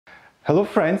Hello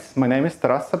friends, my name is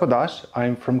Taras Sabadash.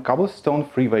 I'm from Cobblestone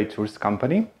Freeway Tours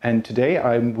company, and today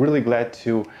I'm really glad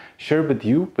to share with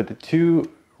you the two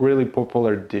really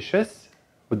popular dishes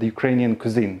with the Ukrainian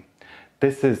cuisine.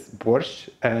 This is borscht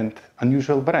and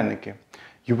unusual varenyky.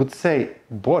 You would say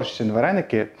borscht and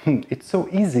varenyky, it's so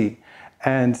easy,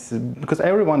 and because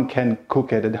everyone can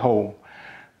cook it at home.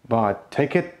 But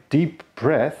take a deep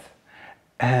breath,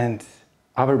 and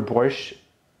our borscht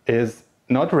is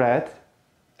not red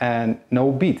and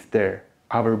no beets there.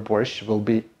 Our borscht will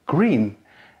be green,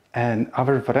 and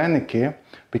our varenyky,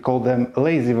 we call them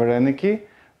lazy varenyky,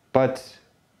 but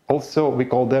also we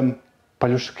call them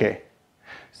palushke.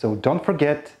 So don't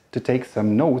forget to take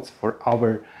some notes for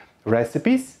our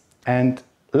recipes, and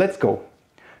let's go.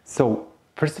 So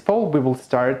first of all, we will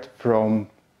start from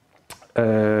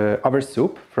our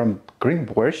soup, from green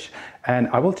borscht, and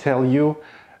I will tell you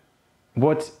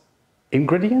what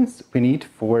ingredients we need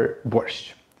for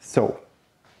borscht. So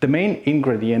the main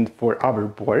ingredient for our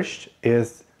borscht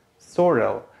is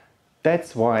sorrel.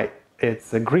 That's why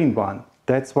it's a green one.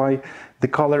 That's why the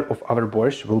color of our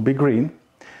borscht will be green.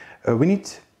 We need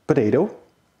potato.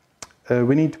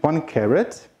 We need 1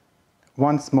 carrot,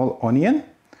 1 small onion,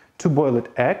 2 boiled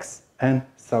eggs, and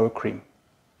sour cream.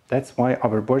 That's why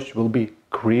our borscht will be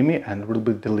creamy and will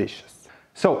be delicious.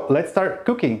 So let's start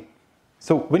cooking.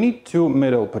 So we need 2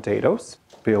 middle potatoes.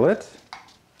 Peel it.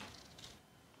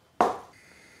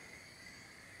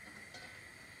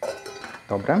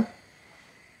 Dobra.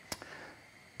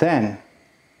 Then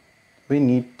we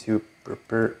need to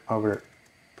prepare our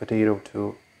potato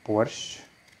to borscht.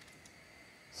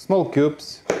 Small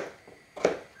cubes.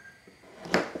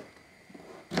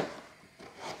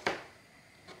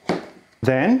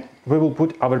 Then we will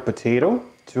put our potato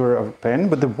to our pan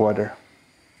with the water.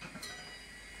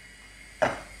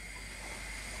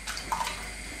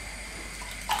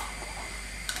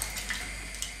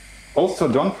 Also,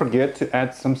 don't forget to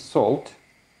add some salt.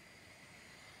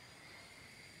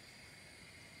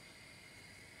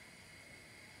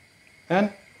 And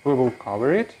we will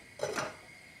cover it.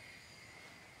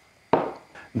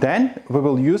 Then we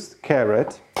will use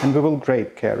carrot, and we will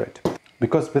grate carrot.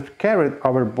 Because with carrot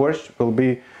our borscht will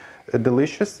be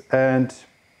delicious and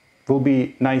will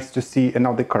be nice to see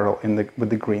another color with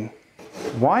the green.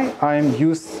 Why I'm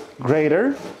use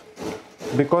grater?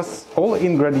 Because all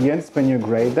ingredients, when you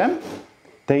grate them,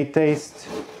 they taste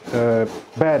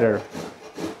better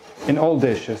in all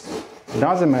dishes.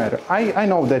 Doesn't matter. I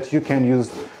know that you can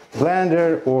use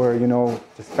blender or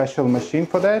the special machine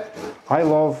for that. I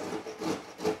love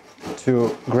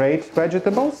to grate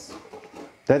vegetables.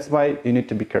 That's why you need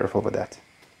to be careful with that.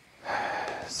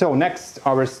 So next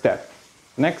our step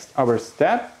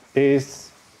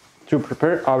is to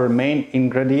prepare our main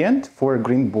ingredient for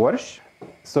green borscht.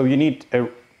 So you need a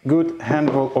good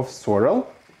handful of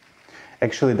sorrel.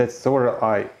 Actually, that sorrel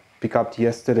I picked up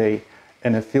yesterday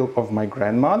in a field of my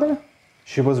grandmother.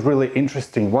 She was really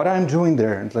interesting what I'm doing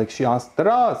there. And like she asked,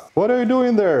 Taras, what are you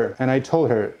doing there? And I told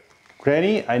her,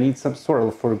 Granny, I need some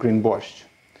sorrel for green borscht.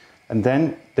 And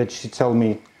then that she told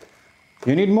me,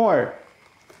 you need more.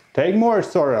 Take more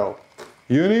sorrel.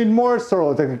 You need more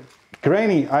sorrel. Like,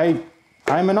 Granny,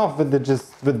 I'm enough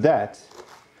with that.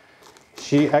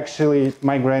 She actually,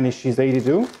 my granny, she's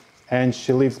 82 and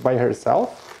she lives by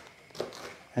herself,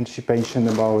 and she's patient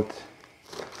about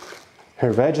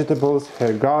her vegetables,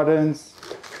 her gardens,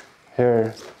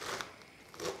 her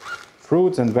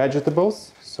fruits and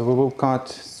vegetables. So we will cut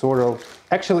sorrel.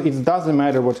 Actually, it doesn't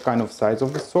matter what kind of size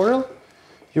of the sorrel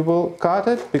you will cut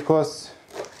it, because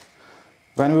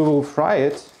when we will fry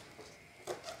it,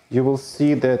 you will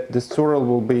see that the sorrel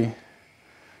will be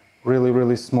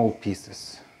really small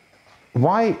pieces.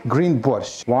 Why green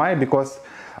borscht? Why? Because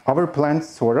our plant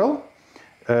sorrel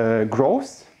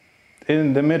grows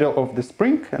in the middle of the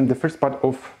spring and the first part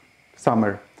of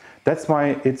summer. That's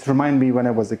why it reminds me when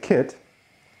I was a kid.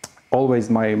 Always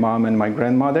my mom and my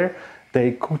grandmother,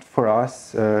 they cooked for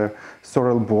us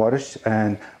sorrel borscht,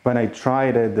 and when I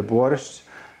tried the borscht,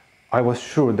 I was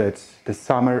sure that the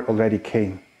summer already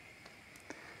came.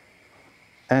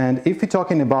 And if we're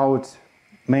talking about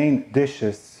main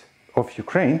dishes of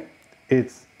Ukraine,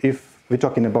 if we're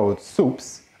talking about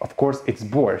soups, of course it's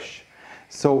borscht.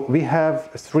 So we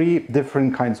have 3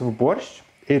 different kinds of borscht.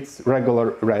 It's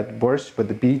regular red borscht with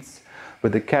the beets,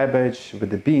 with the cabbage, with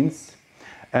the beans,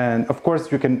 and of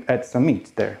course you can add some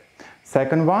meat there.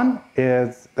 Second one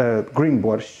is green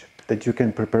borscht that you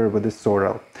can prepare with the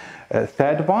sorrel.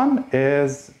 Third one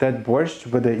is that borscht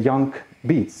with the young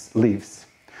beets leaves.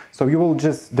 So you will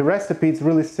the recipe is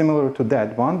really similar to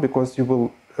that one, because you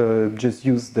will just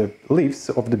use the leaves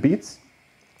of the beets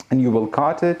and you will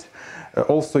cut it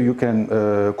Also, you can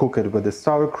cook it with the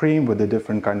sour cream, with the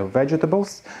different kind of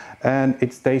vegetables, and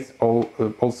it tastes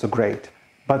also great.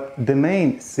 But the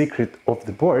main secret of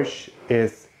the borscht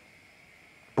is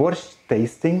borscht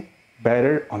tasting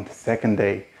better on the second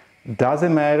day.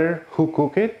 Doesn't matter who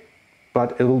cook it,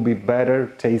 but it will be better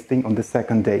tasting on the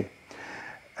second day.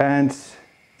 And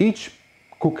each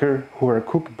cooker who are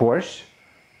cook borscht,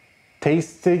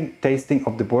 tasting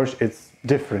of the borscht is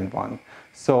different one.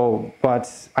 So, but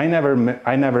I never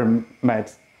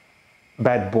met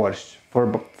bad borscht.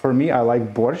 For me, I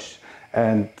like borscht,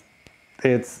 and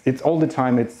it's all the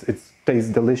time. It tastes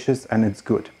delicious and it's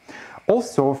good.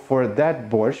 Also, for that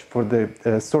borscht, for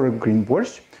the sorrel green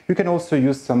borscht, you can also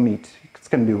use some meat. It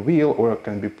can be veal or it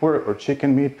can be pork or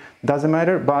chicken meat. Doesn't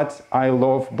matter. But I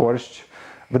love borscht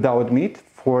without meat.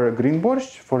 For green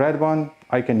borscht, for red one,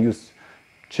 I can use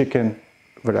chicken,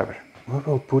 whatever. We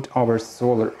will put our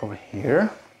sorrel over here.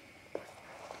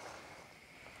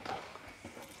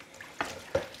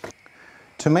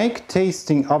 To make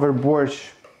tasting our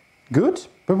borscht good,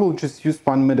 we will just use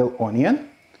one middle onion,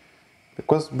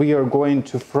 because we are going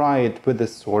to fry it with the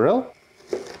sorrel.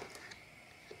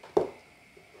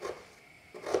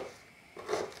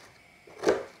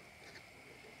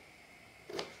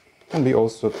 Can be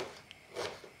also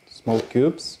small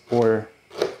cubes or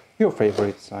your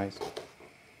favorite size.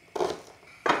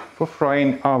 For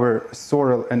frying our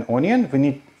sorrel and onion, we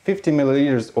need 50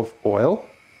 milliliters of oil.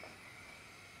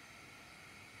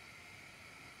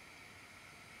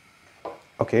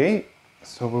 Okay,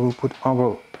 so we will put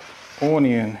our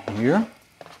onion here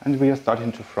and we are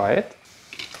starting to fry it.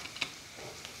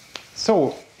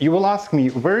 So you will ask me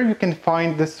where you can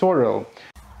find the sorrel.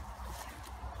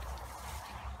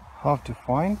 How to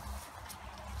find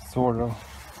sorrel?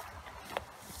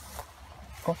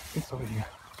 Oh, it's over here.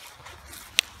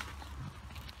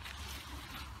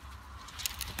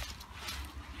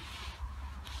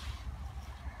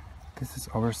 This is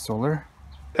our sorrel.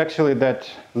 Actually,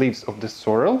 that leaves of the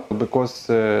sorrel, because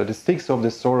the sticks of the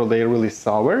sorrel, they are really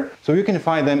sour. So you can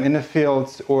find them in the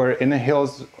fields or in the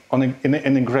hills,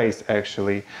 in the grass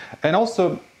actually. And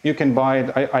also you can buy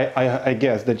it, I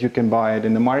guess that you can buy it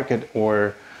in the market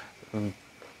or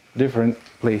different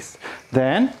place.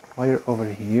 Then, fire over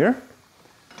here.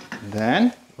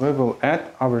 Then we will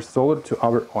add our sorrel to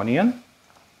our onion.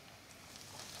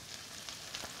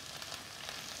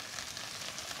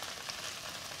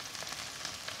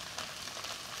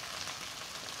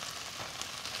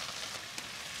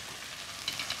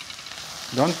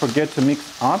 Don't forget to mix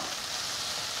up.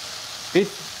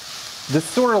 The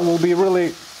sorrel will be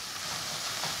really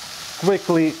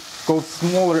quickly go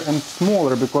smaller and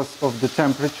smaller because of the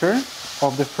temperature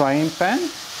of the frying pan,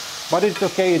 but it's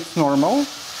okay, it's normal.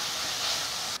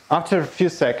 After a few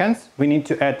seconds, we need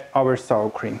to add our sour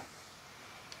cream.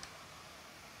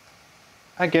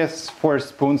 I guess 4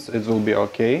 spoons it will be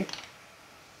okay.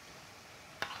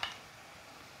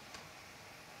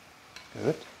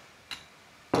 Good.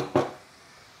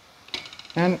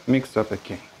 And mix up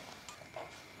again.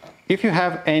 If you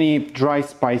have any dry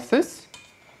spices,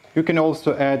 you can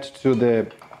also add to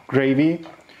the gravy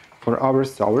for our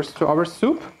sours to our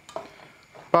soup.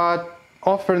 But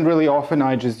really often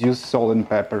I just use salt and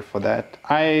pepper for that.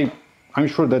 I'm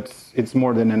sure that it's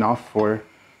more than enough for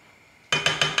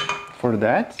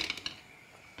that.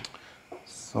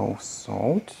 So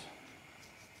salt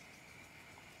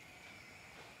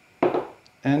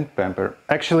and pepper.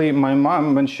 Actually, my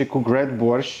mom, when she cooked red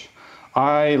borscht,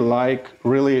 I like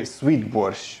really sweet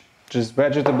borscht, just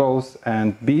vegetables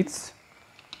and beets.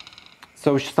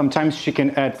 So sometimes she can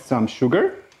add some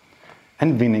sugar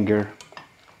and vinegar.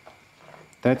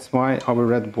 That's why our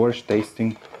red borscht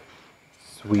tasting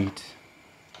sweet.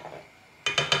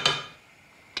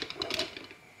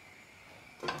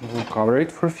 We'll cover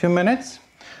it for a few minutes.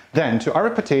 Then to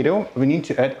our potato, we need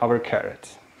to add our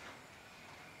carrot.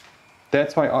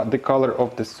 That's why the color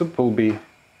of the soup will be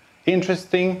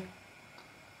interesting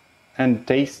and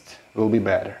taste will be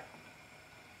better.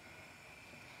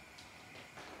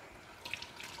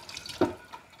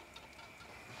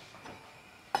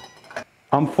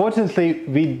 Unfortunately,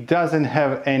 we doesn't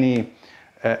have any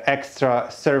extra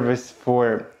service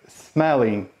for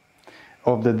smelling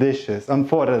of the dishes,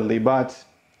 unfortunately, but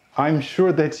I'm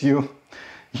sure that you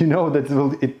know that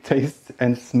it tastes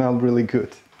and smells really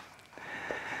good.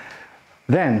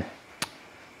 Then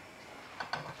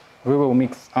we will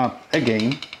mix up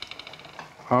again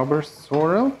our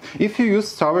sorrel. If you use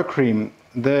sour cream,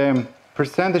 the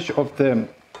percentage of the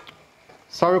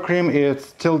sour cream is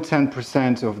still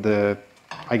 10% of the,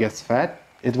 I guess, fat.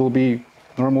 It will be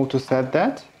normal to set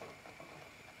that.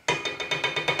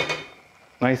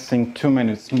 I think 2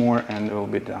 minutes more and it will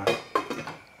be done.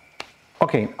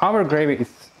 Okay, our gravy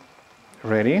is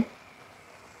ready.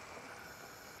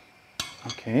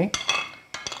 Okay,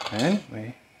 then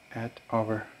we add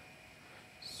our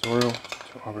sorrel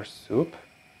to our soup.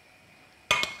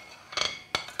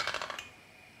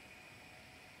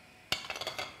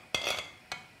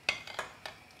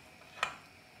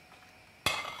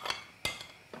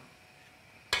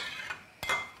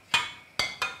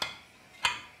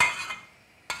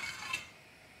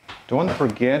 Don't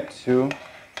forget to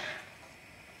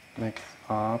mix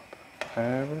up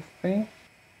everything,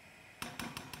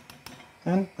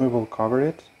 and we will cover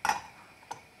it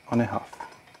on a half.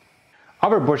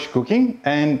 Our borscht cooking,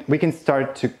 and we can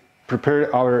start to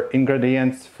prepare our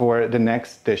ingredients for the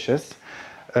next dishes.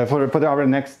 For our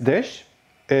next dish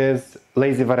is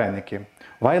lazy varenyky.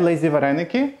 Why lazy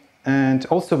varenyky? And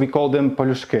also we call them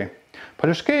palushki.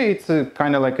 Palushki, it's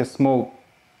kind of like a small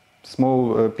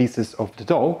pieces of the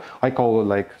dough. I call it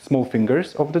like small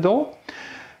fingers of the dough.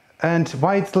 And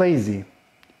why it's lazy?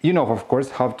 You know, of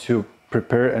course, how to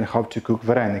prepare and how to cook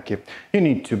varenyky. You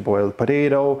need to boil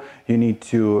potato, you need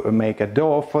to make a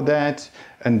dough for that,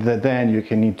 and then you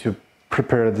can need to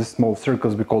prepare the small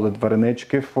circles. We call it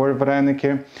varenyky for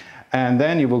varenyky. And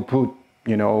then you will put,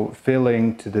 you know,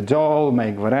 filling to the dough,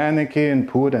 make varenyky and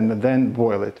put, and then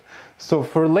boil it. So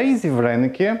for lazy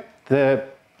varenyky, the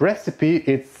recipe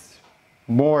it's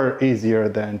more easier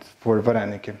than for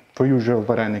varenyky, for usual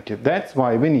varenyky. That's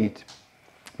why we need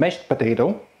mashed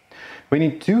potato, we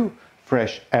need 2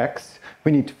 fresh eggs,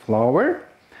 we need flour,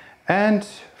 and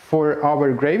for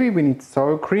our gravy we need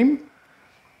sour cream,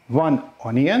 1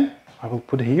 onion, I will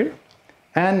put here,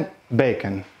 and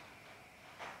bacon.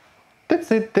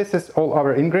 That's it. This is all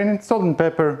our ingredients, salt and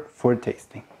pepper for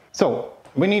tasting. So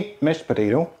we need mashed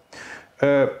potato.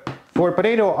 For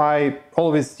potato, I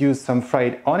always use some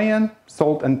fried onion,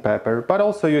 salt and pepper, but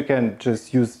also you can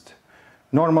just use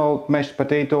normal mashed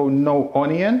potato, no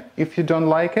onion. If you don't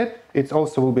like it, it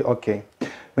also will be okay.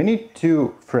 We need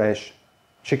 2 fresh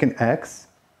chicken eggs.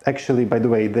 Actually, by the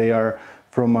way, they are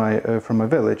from my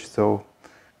village, so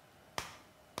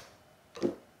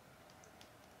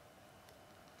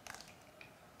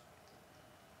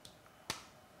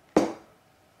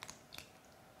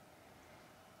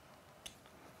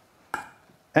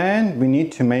and we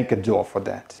need to make a dough for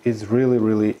that. It's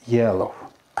really yellow.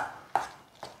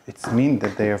 It means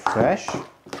that they are fresh.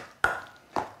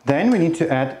 Then we need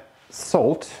to add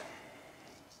salt,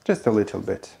 just a little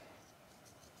bit.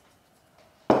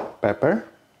 Pepper,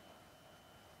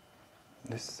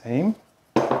 the same.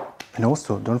 And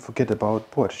also don't forget about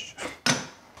borscht.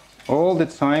 All the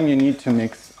time you need to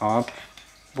mix up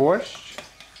borscht.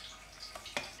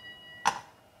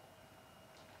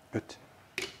 Good.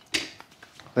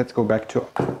 Let's go back to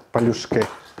palushki.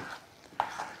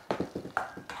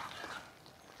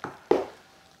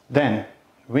 Then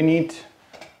we need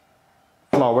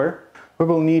flour. We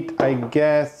will need, I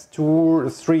guess, 2 or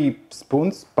 3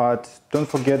 spoons, but don't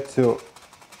forget to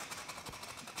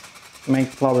make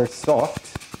flour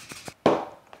soft.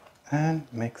 And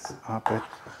mix up it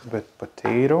with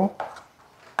potato.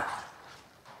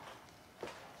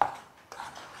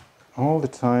 All the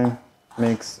time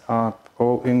mix up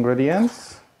all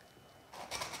ingredients.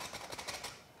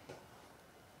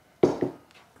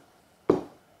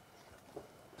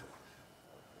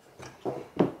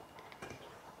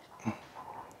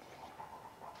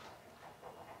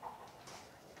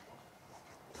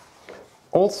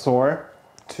 Also,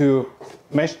 to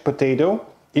mashed potato,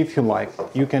 if you like,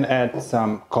 you can add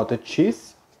some cottage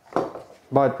cheese,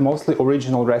 but mostly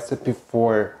original recipe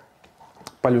for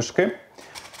palushki.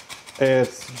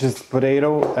 It's just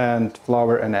potato and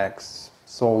flour and eggs,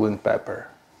 salt and pepper.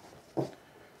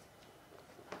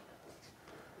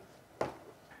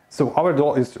 So our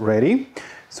dough is ready.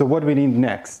 So what we need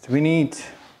next? We need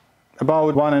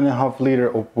about 1.5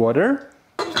 liters of water.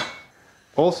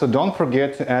 Also, don't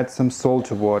forget to add some salt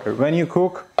to water. When you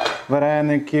cook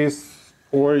varenykys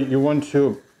or you want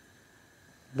to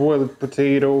boil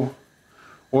potato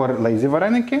or lazy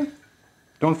varenyky,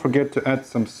 don't forget to add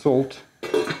some salt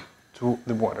to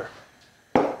the water.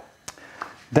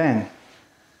 Then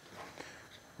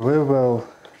we will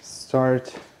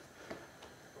start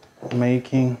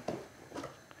making.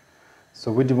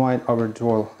 So we divide our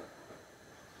dough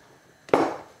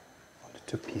into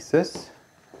 2 pieces.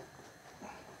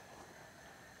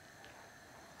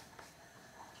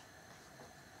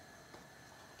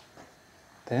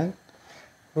 Then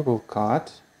we will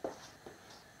cut.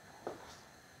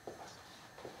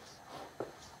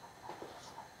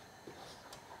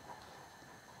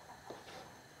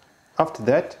 After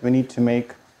that, we need to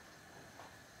make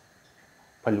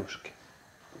palushki.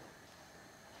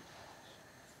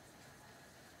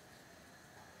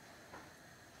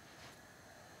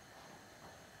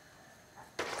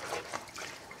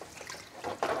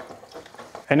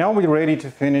 And now we're ready to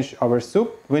finish our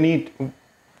soup. We need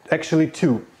actually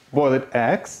 2 boiled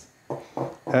eggs.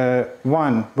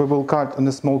 One we will cut in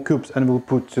the small cubes and we'll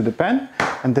put to the pan.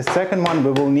 And the second one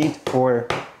we will need for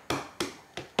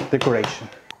decoration.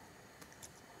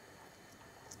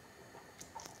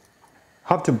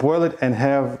 Have to boil it and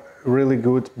have really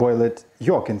good boiled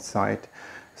yolk inside.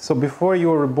 So before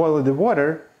you boil the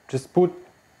water, just put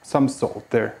some salt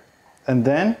there. And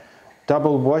then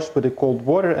double wash with the cold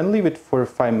water and leave it for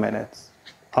 5 minutes.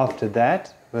 After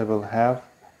that, we will have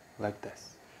like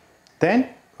this. Then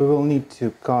we will need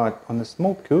to cut on the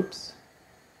small cubes.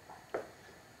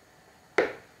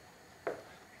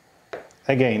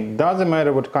 Again, doesn't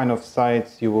matter what kind of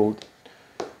size you will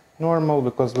normal,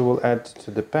 because we will add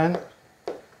to the pan.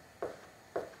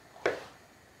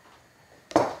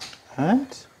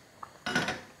 And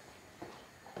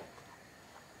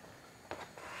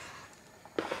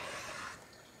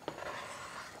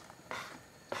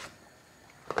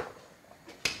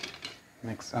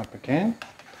mix up again,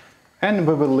 and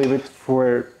we will leave it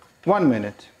for 1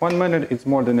 minute. 1 minute is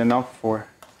more than enough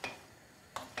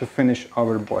to finish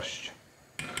our borscht.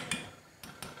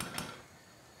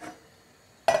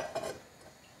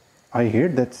 I hear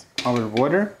that's our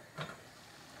water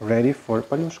ready for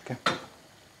palushki.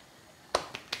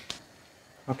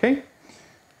 Okay,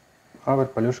 our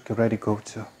palushki ready go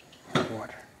to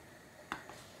water.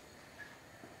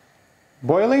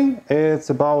 Boiling, it's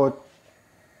about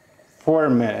 4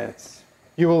 minutes.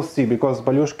 You will see, because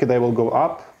palushki, they will go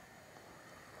up.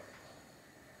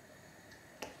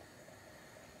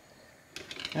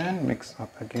 And mix up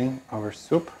again our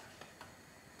soup.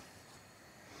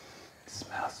 It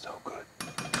smells so good.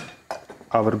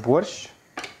 Our borscht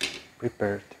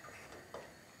prepared.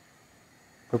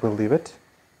 We will leave it.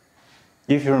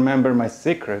 If you remember my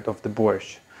secret of the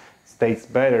borscht, it tastes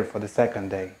better for the second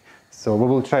day. So we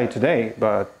will try today,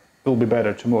 but it will be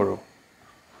better tomorrow.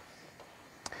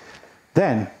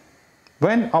 Then,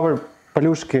 when our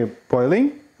palushki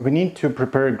boiling, we need to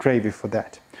prepare gravy for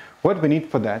that. What we need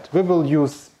for that? We will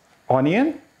use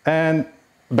onion and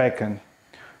bacon.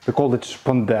 We call it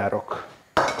szponderok.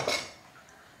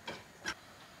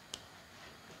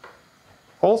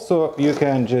 Also, you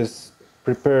can just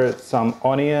prepare some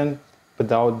onion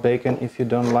without bacon if you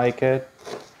don't like it.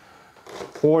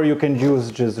 Or you can use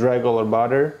just regular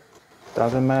butter,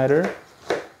 doesn't matter.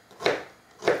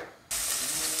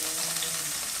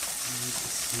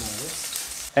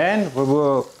 And we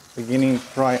will beginning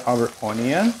fry our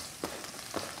onion.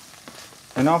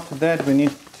 And after that we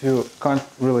need to cut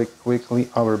really quickly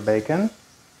our bacon.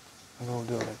 We'll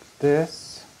do like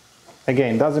this.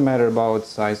 Again, doesn't matter about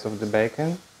size of the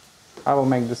bacon. I will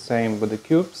make the same with the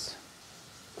cubes.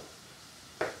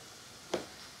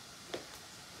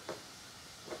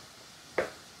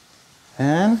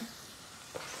 And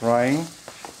frying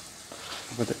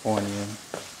with the onion.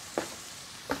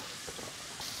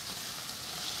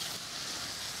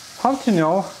 How to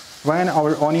know when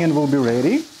our onion will be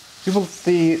ready? You will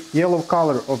see yellow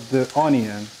color of the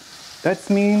onion. That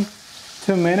means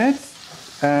 2 minutes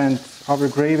and our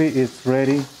gravy is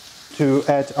ready to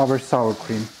add our sour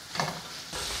cream.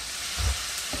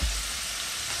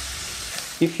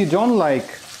 If you don't like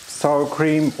sour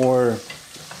cream, or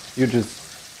you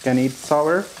just can eat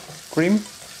sour cream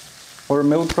or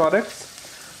milk products,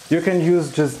 you can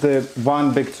use just the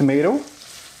 1 big tomato,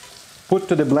 put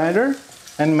to the blender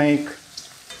and make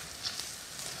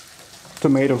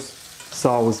tomato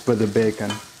sauce with the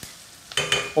bacon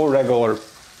or regular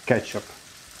ketchup.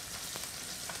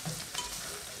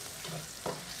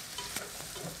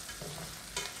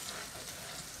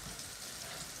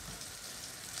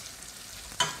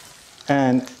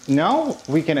 And now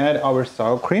we can add our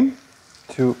sour cream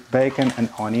to bacon and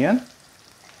onion.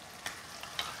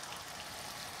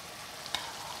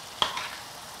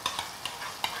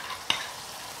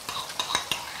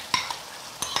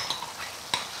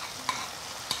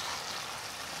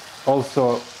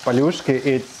 Also, palushki,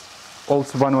 it's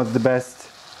also one of the best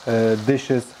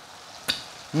dishes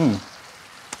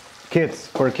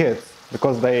for kids,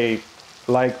 because they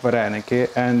like Varenyky.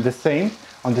 And the same,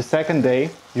 on the second day,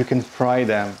 you can fry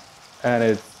them, and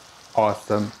it's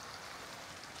awesome.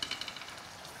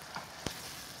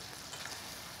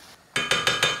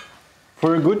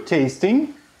 For a good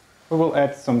tasting, we will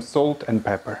add some salt and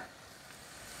pepper.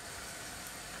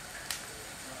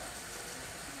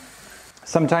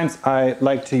 Sometimes I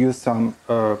like to use some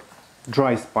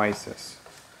dry spices.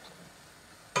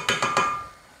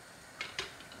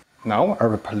 Now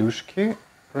our palushki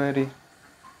ready.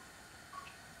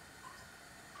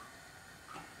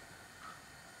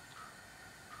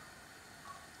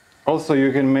 Also,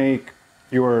 you can make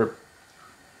your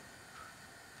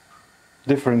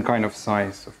different kind of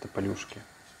size of the palushki.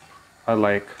 I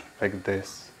like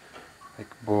this, like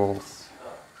balls.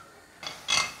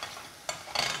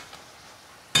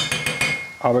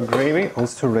 Our gravy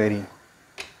also ready.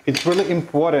 It's really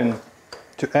important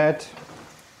to add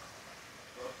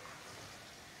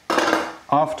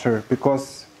after,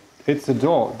 because it's a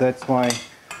dough. That's why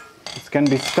it can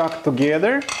be stuck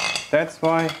together. That's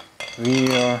why we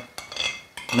are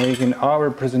making our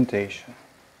presentation.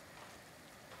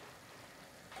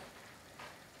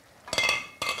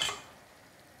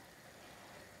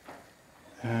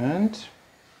 And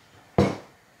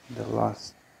the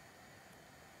last,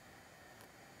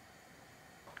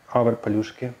 our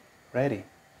palushki ready.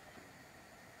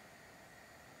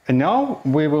 And now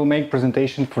we will make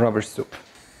presentation for our soup.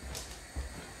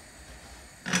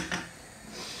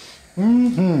 We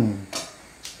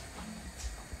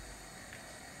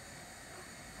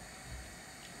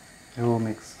will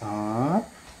mix up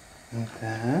and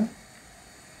then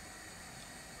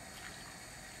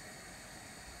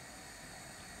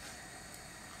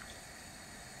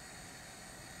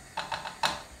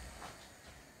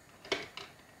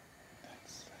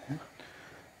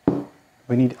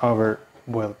we need our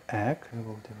boiled egg. We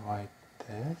will divide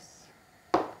this.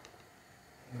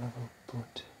 We will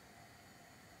put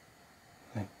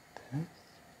like this.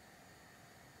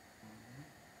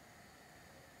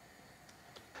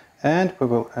 And we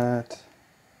will add,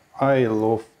 I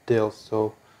love dill,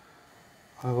 so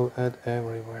I will add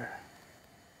everywhere.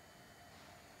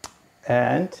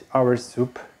 And our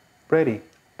soup ready.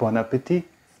 Bon appetit,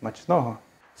 smacznego.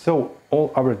 So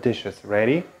all our dishes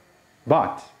ready,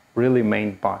 but really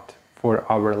main part for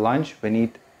our lunch we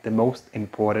need the most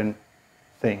important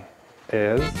thing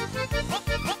is,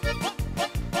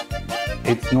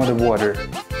 it's not a water,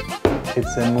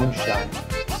 it's a moonshine.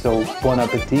 So bon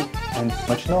appetit and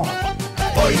smacznego.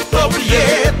 Ой,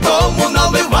 собі, тому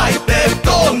наливайте,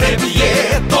 то